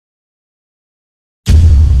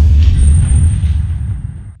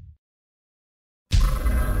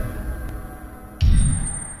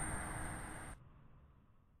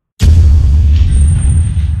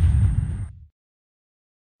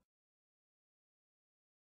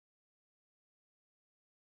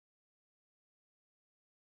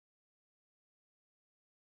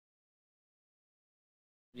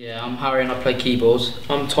Yeah, I'm Harry and I play keyboards.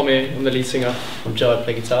 I'm Tommy, I'm the lead singer. I'm Joe, I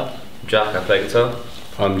play guitar. I'm Jack, I play guitar.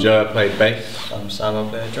 I'm Joe, I play bass. I'm Sam, I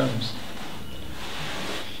play drums.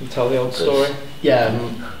 Can you tell the old story? Yeah. Do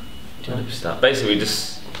you want to start? Basically, we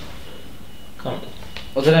just can't.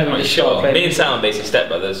 I don't know. I'm sure. Me and Sam are basically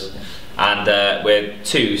stepbrothers, and we're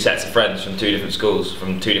two sets of friends from two different schools,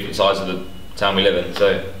 from two different sides of the town we live in.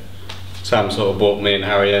 So Sam sort of brought me and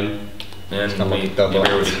Harry in. and we're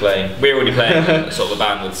already playing. We're already playing sort of a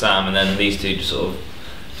band with Sam, and then these two just sort of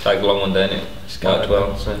tagged along one day, and it worked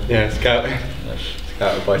well. So Yeah, scouted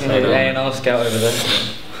by Sam. A&R scout over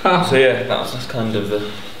there. So yeah, that's kind of the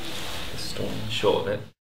story, short of it.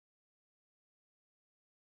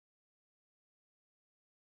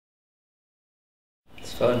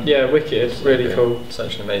 It's fun. Yeah, wicked, really cool.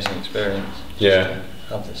 Such an amazing experience. Yeah.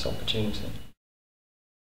 To have this opportunity.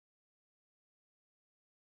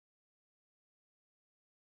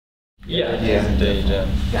 Yeah. Indeed, yeah.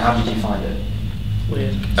 How did you find it?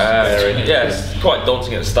 Weird. Yeah, it's quite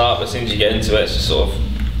daunting at the start, but as soon as you get into it, it's just sort of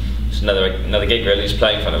just another gig really, just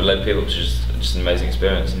playing in front of a load of people, which is just an amazing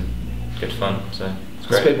experience and good fun. So it's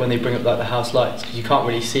great. It's weird when they bring up like the house lights, because you can't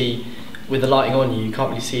really see, with the lighting on you, you can't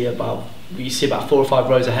really see about 4 or 5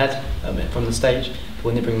 rows ahead from the stage. But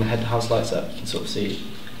when they bring the house lights up, you can sort of see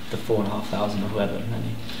the 4,500 or whoever,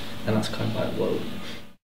 and that's kind of like, whoa.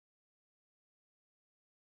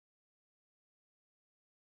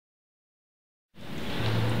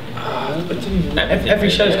 Every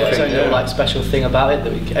show's got its own little like special thing about it.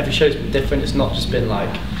 That every show's been different. It's not just been like,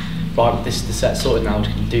 right, this is the set sorted now, we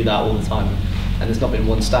can do that all the time. And there's not been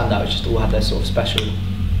one standout. It's just all had their sort of special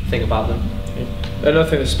thing about them. Yeah. Another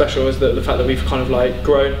thing that's special is the fact that we've kind of like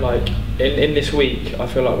grown. Like in this week, I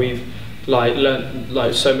feel like we've like learnt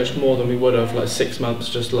like so much more than we would have like 6 months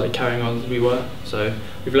just like carrying on as we were. So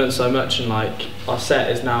we've learnt so much, and like our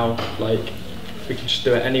set is now like, we can just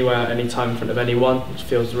do it anywhere, anytime in front of anyone. It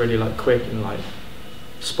feels really like quick and like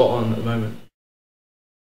spot on at the moment.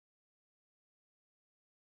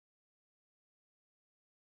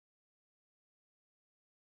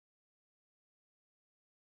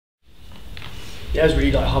 Yeah, it was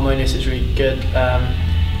really like harmonious. It's really good.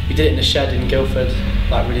 We did it in the shed in Guildford,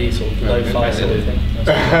 like really sort of lo-fi sort of thing.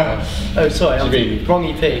 Oh, sorry, I'm wrong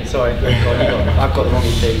EP. Sorry, I've got the wrong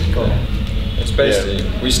EP. Go on. It's basically,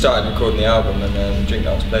 we started recording the album, and then Drink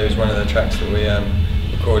Dance Play was one of the tracks that we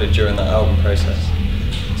recorded during that album process.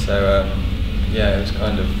 So yeah, it was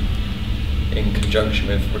kind of in conjunction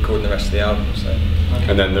with recording the rest of the album. So.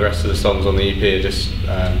 And then the rest of the songs on the EP are just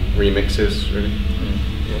remixes, really.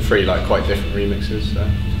 Yeah. 3 like quite different remixes. So.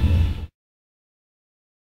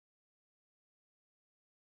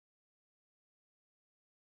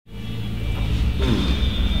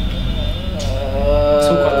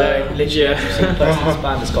 Literally every single person in this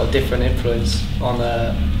band has got a different influence on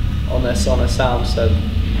their sound, so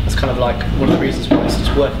that's kind of like one of the reasons why it's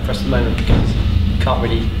just working for us at the moment, because you can't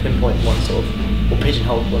really pinpoint one sort of, or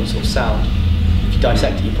pigeonhole one sort of sound. If you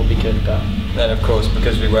dissect it, you probably could, but... Then of course,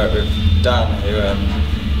 because we work with Dan, who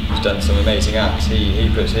has done some amazing acts, he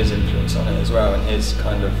puts his influence on it as well, and his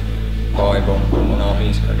kind of vibe on our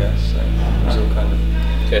music, I guess. So it was all kind of...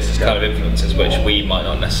 Yes, it's kind of influences which we might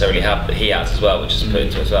not necessarily have, but he has as well, which is put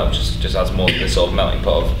into it as well, which just adds more to this sort of melting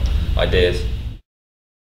pot of ideas.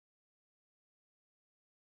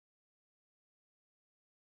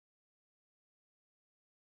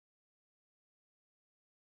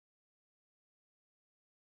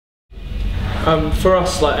 For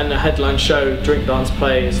us, like in the headline show, Drink Dance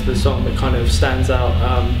Play is the song that kind of stands out.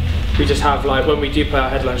 We just have like, when we do play our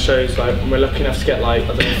headline shows, like when we're lucky enough to get like, I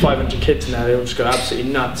don't know, 500 kids in there, they all just go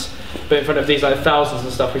absolutely nuts. But in front of these like thousands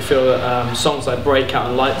and stuff, we feel that songs like Breakout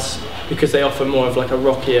and Lights, because they offer more of like a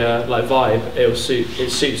rockier like vibe, it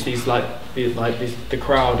suits the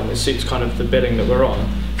crowd, and it suits kind of the billing that we're on.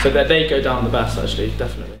 So that they go down the best, actually,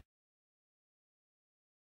 definitely.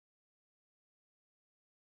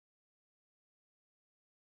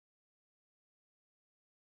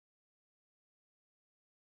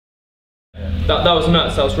 That was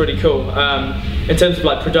nuts. That was really cool. In terms of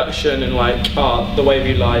like production and like the way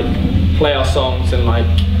we like play our songs and like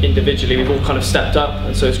individually, we've all kind of stepped up,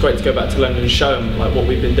 and so it's great to go back to London and show them like what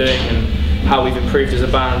we've been doing and how we've improved as a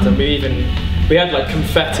band. And we had like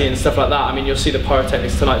confetti and stuff like that. I mean, you'll see the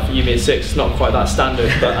pyrotechnics tonight for UB 6. It's not quite that standard,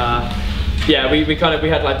 but yeah, we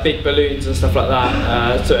had like big balloons and stuff like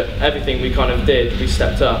that. So everything we kind of did, we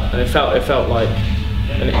stepped up, and it felt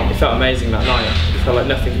amazing that night. It felt like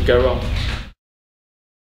nothing could go wrong.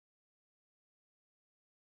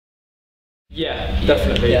 Yeah,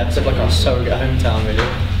 definitely. Yeah, it's like our surrogate hometown, really.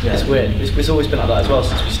 Yeah. It's weird. It's always been like that as well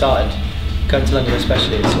since we started. Going to London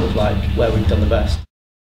especially is sort of like where we've done the best.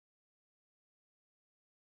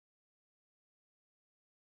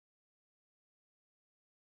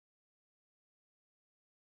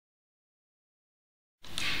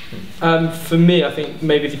 For me, I think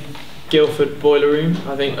maybe the Guildford Boiler Room.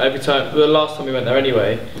 I think the last time we went there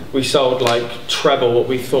anyway, we sold like treble what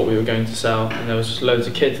we thought we were going to sell, and there was just loads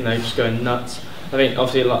of kids and they were just going nuts. I think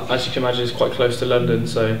obviously, like, as you can imagine, it's quite close to London,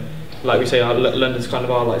 so like we say, London's kind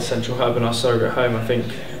of our like central hub and our surrogate home. I think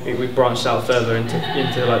we branched out further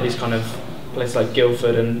into like these kind of places like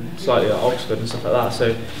Guildford and slightly like Oxford and stuff like that.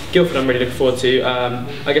 So Guildford, I'm really looking forward to.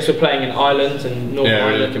 I guess we're playing in Ireland and Northern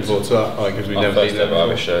Ireland. Really looking forward to that because we've Our never first been there ever before.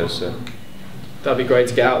 Irish shows. So. That'd be great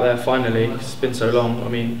to get out there finally. It's been so long. I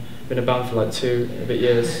mean, been a band for like 2 a bit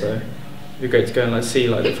years, so it'd be great to go and like see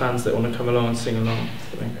like the fans that want to come along and sing along.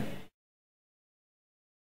 I think.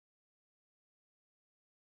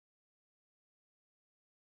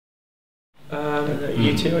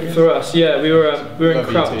 U2, I guess? For us, yeah, we were in Love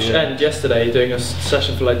Crouch U2, yeah. End yesterday doing a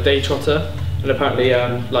session for like Day Trotter, and apparently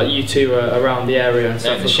like U2 are around the area and Yeah,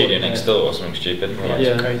 stuff. in the studio recording next it. door or something stupid.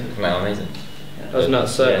 Yeah. Crazy. No, amazing. That was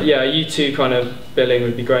nuts. So yeah, U2 kind of billing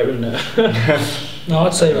would be great, wouldn't it? No,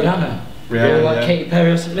 I'd say Rihanna. Rihanna, Or like yeah. Katy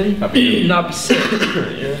Perry or something. That'd be That'd be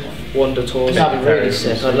sick. Wonder Tours. That'd be really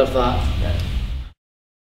sick. I'd love that.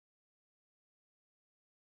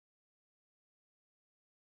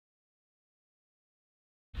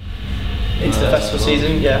 Into the festival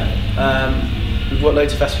season, yeah. We've got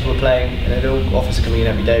loads of festivals we're playing, and all offers are coming in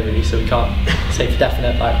every day really, so we can't say for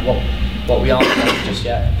definite like what we are playing just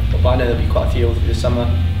yet. But I know there'll be quite a few all through the summer,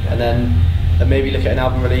 and then maybe look at an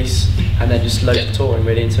album release, and then just loads of touring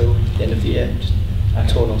really until the end of the year. Just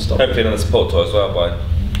tour non-stop. Hopefully another support tour as well by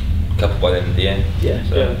a couple by the end of the year. Yeah.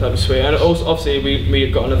 So. Yeah, that'd be sweet. And also, obviously,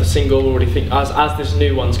 we've got another single already. As this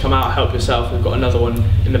new one's come out, Help Yourself, we've got another one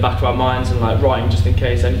in the back of our minds and like writing just in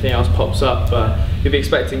case anything else pops up. But we'll be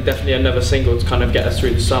expecting definitely another single to kind of get us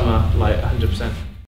through the summer, like 100%.